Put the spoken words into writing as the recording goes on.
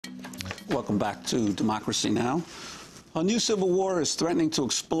Welcome back to Democracy Now! A new civil war is threatening to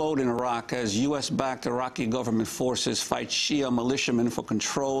explode in Iraq as US-backed Iraqi government forces fight Shia militiamen for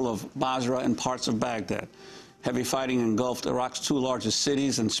control of Basra and parts of Baghdad. Heavy fighting engulfed Iraq's two largest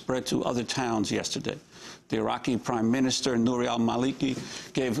cities and spread to other towns yesterday. The Iraqi Prime Minister, Nouri al-Maliki,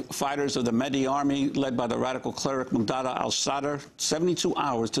 gave fighters of the Mahdi army, led by the radical cleric Muqtada al-Sadr, 72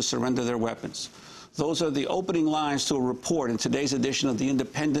 hours to surrender their weapons. Those are the opening lines to a report in today's edition of The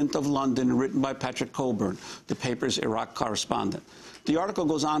Independent of London, written by Patrick Cockburn, the paper's Iraq correspondent. The article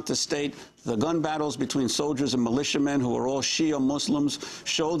goes on to state the gun battles between soldiers and militiamen, who are all Shia Muslims,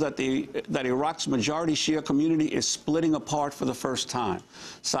 show that Iraq's majority Shia community is splitting apart for the first time.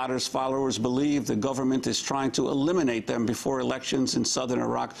 Sadr's followers believe the government is trying to eliminate them before elections in southern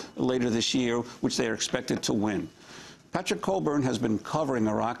Iraq later this year, which they are expected to win. Patrick Cockburn has been covering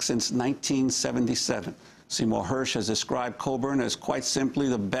Iraq since 1977. Seymour Hersh has described Cockburn as quite simply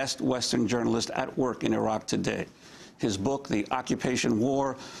the best Western journalist at work in Iraq today. His book, The Occupation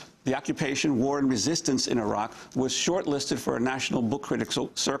War and Resistance in Iraq, was shortlisted for a National Book Critics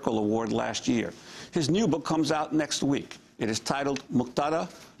Circle Award last year. His new book comes out next week. It is titled Muqtada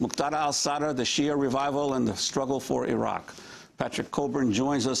al-Sadr, The Shia Revival and the Struggle for Iraq. Patrick Cockburn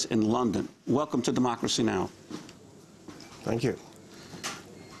joins us in London. Welcome to Democracy Now! Thank you.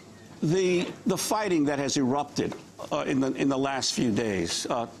 The fighting that has erupted in the last few days,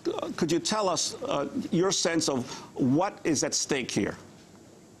 could you tell us your sense of what is at stake here?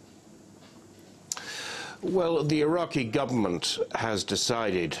 Well, the Iraqi government has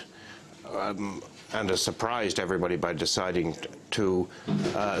decided, and has surprised everybody by deciding to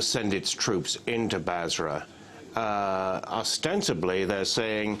send its troops into Basra. Ostensibly, they're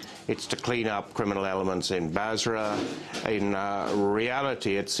saying it's to clean up criminal elements in Basra. In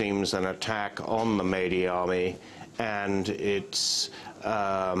reality, it seems an attack on the Mahdi army, and it's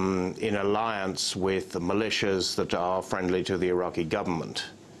in alliance with the militias that are friendly to the Iraqi government.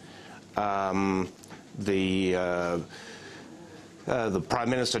 The Prime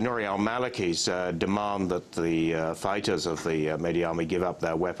Minister, Nouri al-Maliki's demand that the fighters of the Mahdi army give up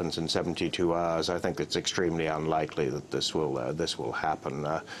their weapons in 72 hours, I think it's extremely unlikely that this will happen.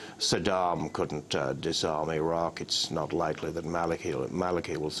 Saddam couldn't disarm Iraq. It's not likely that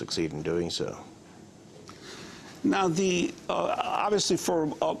Maliki will succeed in doing so. Now, obviously, for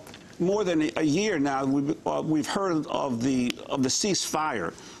more than a year now, we've heard of the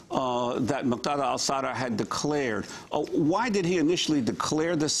ceasefire that Muqtada al-Sadr had declared. Why did he initially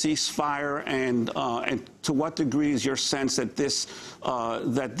declare the ceasefire, and to what degree is your sense that this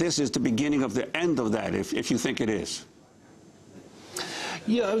is the beginning of the end of that, if you think it is?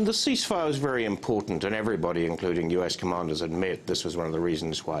 Yeah, the ceasefire is very important, and everybody, including U.S. commanders, admit this was one of the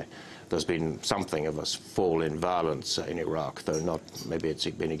reasons why there's been something of a fall in violence in Iraq, though not, maybe it's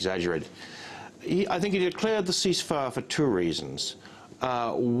been exaggerated. I think he declared the ceasefire for two reasons.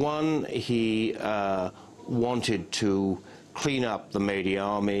 One, he wanted to clean up the Mahdi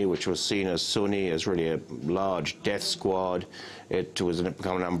army, which was seen as Sunni, as really a large death squad. It was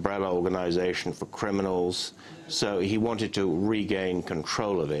become an umbrella organization for criminals. So he wanted to regain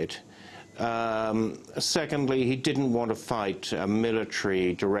control of it. Secondly, he didn't want to fight a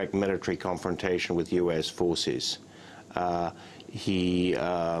direct military confrontation with U.S. forces. He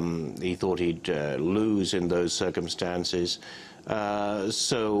thought he'd lose in those circumstances.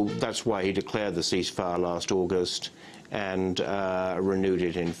 So that's why he declared the ceasefire last August and renewed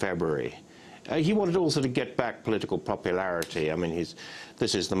it in February. He wanted also to get back political popularity. I mean,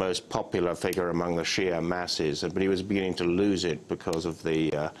 this is the most popular figure among the Shia masses, but he was beginning to lose it because of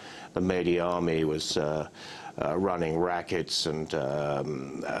the Mahdi army was running rackets and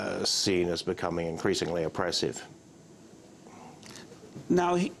seen as becoming increasingly oppressive.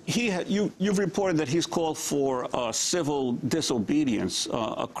 Now, you've reported that he's called for civil disobedience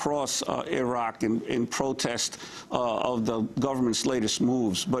across Iraq in protest of the government's latest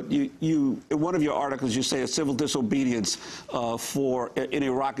moves. But in one of your articles, you say that civil disobedience in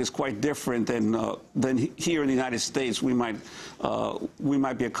Iraq is quite different than here in the United States we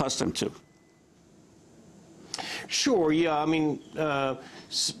might be accustomed to. Sure, yeah. I mean, the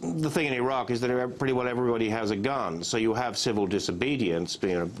thing in Iraq is that pretty well everybody has a gun, so you have civil disobedience,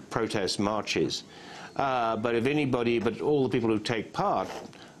 protest marches. But all the people who take part,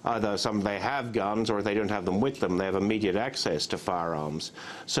 either they have guns, or if they don't have them with them, they have immediate access to firearms.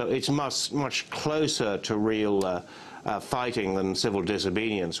 So it's much closer to real fighting than civil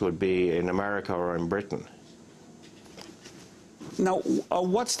disobedience would be in America or in Britain. Now,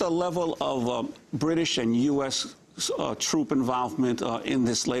 what's the level of British and U.S. troop involvement in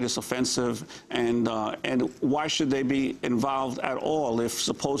this latest offensive, and why should they be involved at all if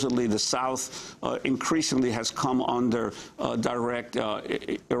supposedly the South increasingly has come under direct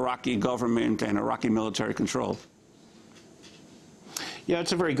Iraqi government and Iraqi military control? Yeah,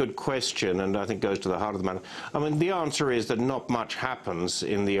 it's a very good question, and I think goes to the heart of the matter. I mean, the answer is that not much happens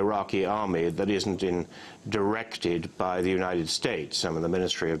in the Iraqi army that isn't directed by the United States. I mean, the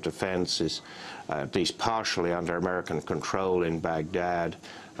Ministry of Defense is at least partially under American control in Baghdad,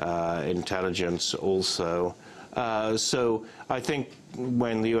 intelligence also. So I think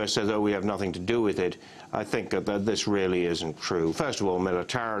when the U.S. says, oh, we have nothing to do with it, I think that this really isn't true. First of all,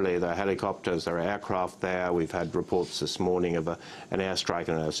 militarily, there are helicopters, there are aircraft there. We've had reports this morning of an airstrike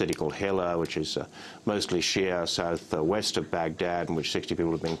in a city called Hilla, which is mostly Shia, southwest of Baghdad, in which 60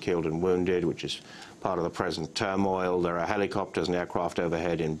 people have been killed and wounded, which is part of the present turmoil. There are helicopters and aircraft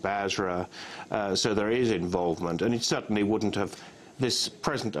overhead in Basra. So there is involvement, and it certainly wouldn't have this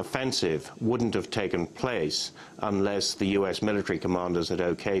present offensive wouldn't have taken place unless the U.S. military commanders had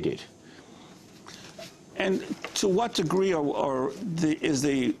okayed it. And to what degree is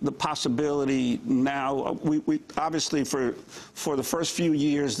the possibility now? We obviously for the first few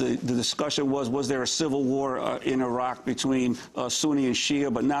years the discussion was there a civil war in Iraq between Sunni and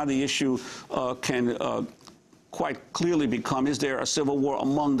Shia, but now the issue can quite clearly become, is there a civil war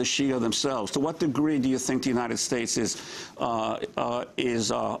among the Shia themselves? To what degree do you think the United States is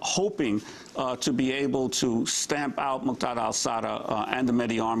hoping to be able to stamp out Muqtada al-Sadr and the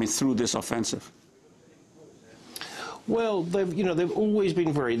Mahdi army through this offensive? Well, they've always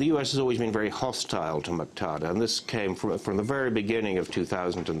been the U.S. has always been very hostile to Muqtada, and this came from the very beginning of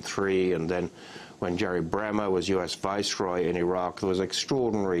 2003, and then when Jerry Bremer was U.S. Viceroy in Iraq, there was an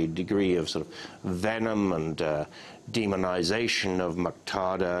extraordinary degree of sort of venom and demonization of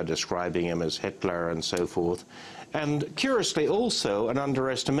Muqtada, describing him as Hitler and so forth, and curiously also an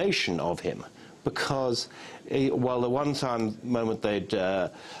underestimation of him, because while at one moment they'd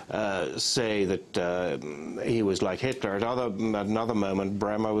say that he was like Hitler, at another moment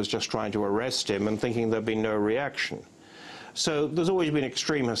Bremer was just trying to arrest him and thinking there'd be no reaction. So there's always been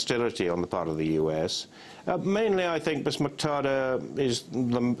extreme hostility on the part of the U.S. Mainly, I think, because Muqtada is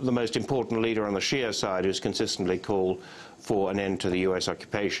the most important leader on the Shia side who's consistently called for an end to the U.S.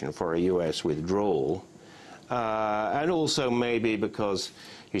 occupation, for a U.S. withdrawal. And also maybe because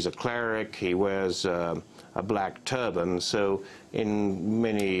he's a cleric, he wears a black turban, so in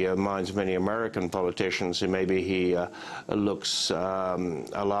many minds of many American politicians, maybe he looks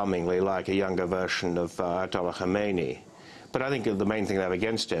alarmingly like a younger version of Ayatollah Khomeini. But I think the main thing they have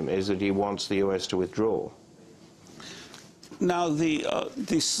against him is that he wants the U.S. to withdraw. Now,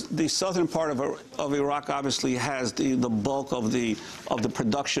 the southern part of Iraq obviously has the bulk of the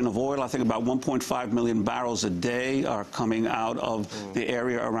production of oil. I think about 1.5 million barrels a day are coming out of the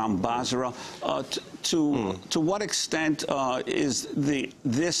area around Basra. To what extent is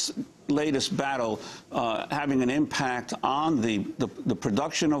this latest battle having an impact on the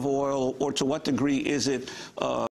production of oil, or to what degree is it